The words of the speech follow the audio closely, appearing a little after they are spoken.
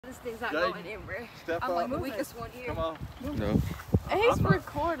This thing's not Jay, going in, bro. Step I'm up. like the weakest one here. Come on. No. He's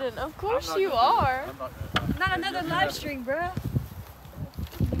recording. Of course you are. I'm not gonna, Not another live stream, bro. All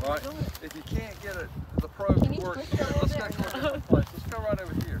right. If you can't get it, the probe Can to you work push here, it a let's little go to bit? a different place. Let's go right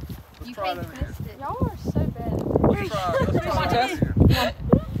over here. Let's You try it can't over here. twist it. Y'all are so bad. Let's try it over here.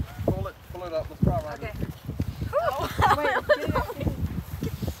 Pull it up. Let's try right Okay. over here. Wait, get it out. Get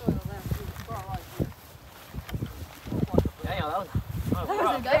the soil down. Let's try right here. Damn, that was That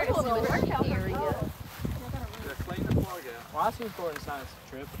was embarrassing workout area. Yeah, clean the plug out. well, I seen for in science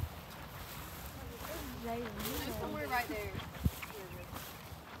trip. There's somewhere right there.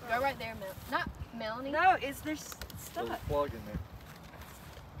 Go right there, Mel. Not Melanie. No, there's There's stuff. a plug in there.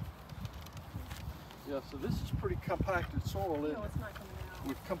 Yeah, so this is pretty compacted soil, isn't No, it? it's not coming out.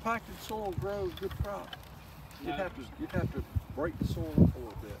 With compacted soil grows good crop. You'd No. have to break the soil up a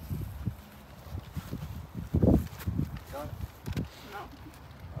little bit. Got it? No.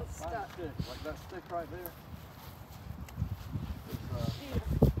 It's Find a stuck. stick, like that stick right there.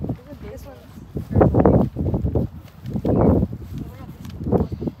 This one's.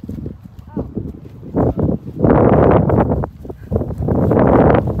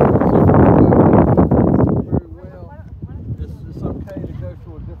 Very well. It's okay to go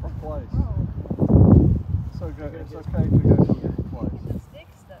to a different place. It's okay to go to a different place. The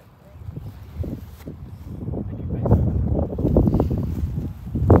stick's stuck.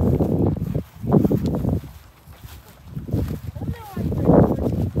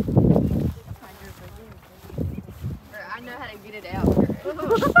 I know how to get it out.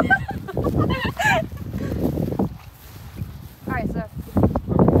 Alright, so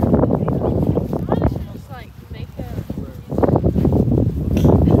Just like make a.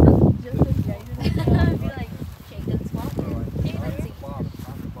 I'd be like, Jacob Swamp. Hey, let's see.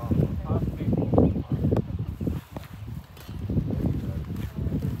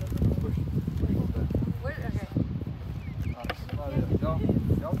 Where, okay.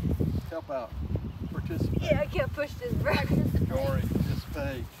 Y'all help out. Participate. Yeah, I can't push this, bro. Jory, this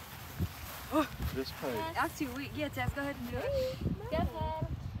page. This page. That's too weak. Yeah, Tess, go ahead and do it.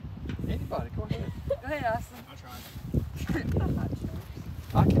 Anybody, go ahead. Go ahead, Austin. I'm trying.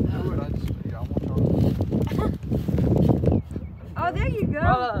 I can do it. I just, yeah, I want y'all. Oh, there you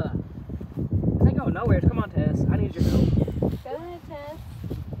go. This ain't going nowhere. Come on, Tess. I need your help. Go ahead, Tess.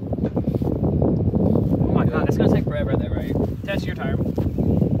 Oh my god, it's gonna take forever though, right? Tess, your turn.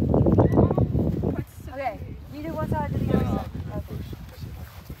 Okay, you do one side, I do the other side. I'm not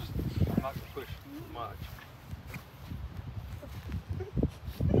going to push much.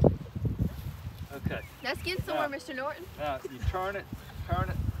 Okay. Let's get somewhere, Mr. Norton. Now you turn it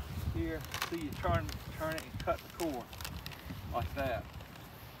here. See, you turn it and cut the core like that,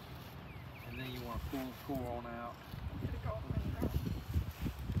 and then you want to pull the core on out.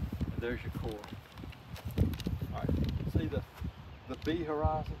 And there's your core. All right. See the B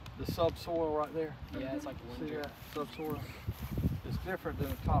horizon, the subsoil right there. Yeah, it's like See winter. that subsoil? It's different than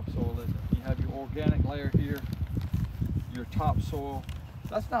the topsoil, isn't it? You have your organic layer here, your topsoil.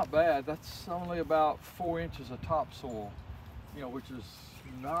 That's not bad. That's only about 4 inches of topsoil, you know, which is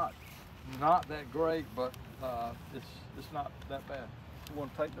not that great, but it's not that bad. So we're going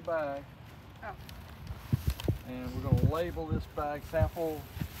to take the bag, and we're going to label this bag sample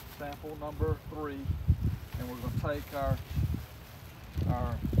number 3, and we're going to take our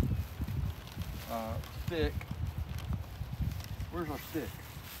stick. Where's our stick?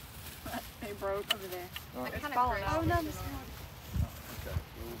 It broke over there. Okay, It's falling out. Oh, no, Miss Mel. so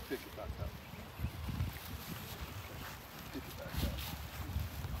we'll pick it back up. Pick it back up.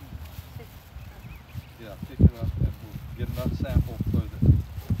 Yeah, pick it up, and we'll get another sample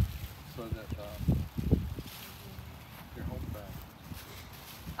so that your home bag.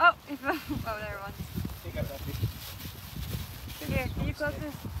 Oh, it fell. Oh, there it was. Here, can you close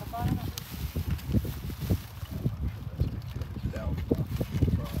this? The bottom?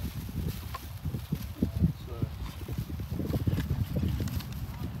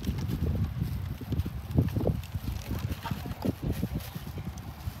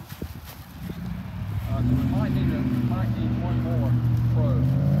 We might need one more probe.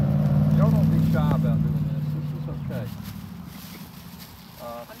 Y'all don't be shy about doing this. This is okay.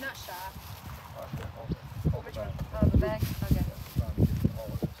 I'm not shy. Right there, hold it back. Oh, the bag? Okay. Trying to get all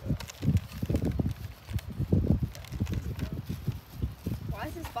of this out. Why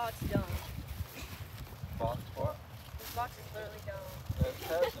is this box dumb? Box what? This box is literally dumb. It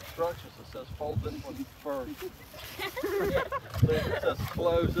has instructions that says fold this one first. Then it says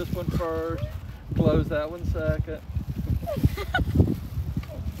close this one first, close that one second.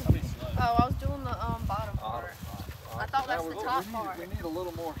 Oh, I was doing the bottom part. I I thought that's the top part. We need a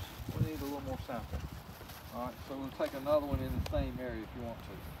little more. We need a little more sample. All right, so we'll take another one in the same area if you want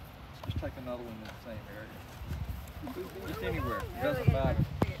to. Just take another one in the same area. Just anywhere. It doesn't matter.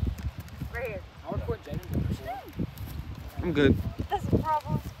 Right here. I'll record Jamie. I'm good. That's a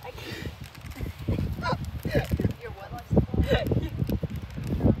problem. I can't. Your what license plate?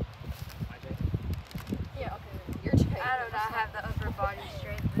 Yeah, okay. Your check. I do not have the upper body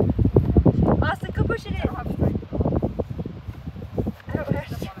strength. Austin, come push it in. I don't have strength. I don't have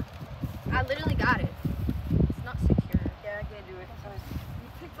strength. I literally got it. It's not secure. Yeah, I can't do it. You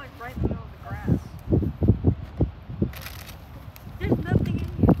picked like right in the middle of the grass. There's nothing in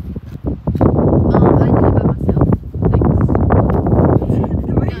here. I did it by myself. Thanks.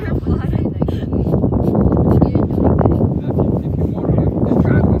 The way you're flying. You didn't do anything. Now, if you want to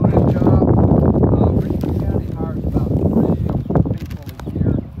try to do this job, Richmond County hires about 3 or 4 people a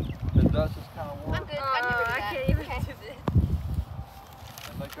year that does this kind of work. I'm good. I never did I that. can't even Okay. do this.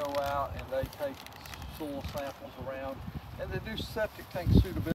 And they go out and they take soil samples around and they do septic tank suitability.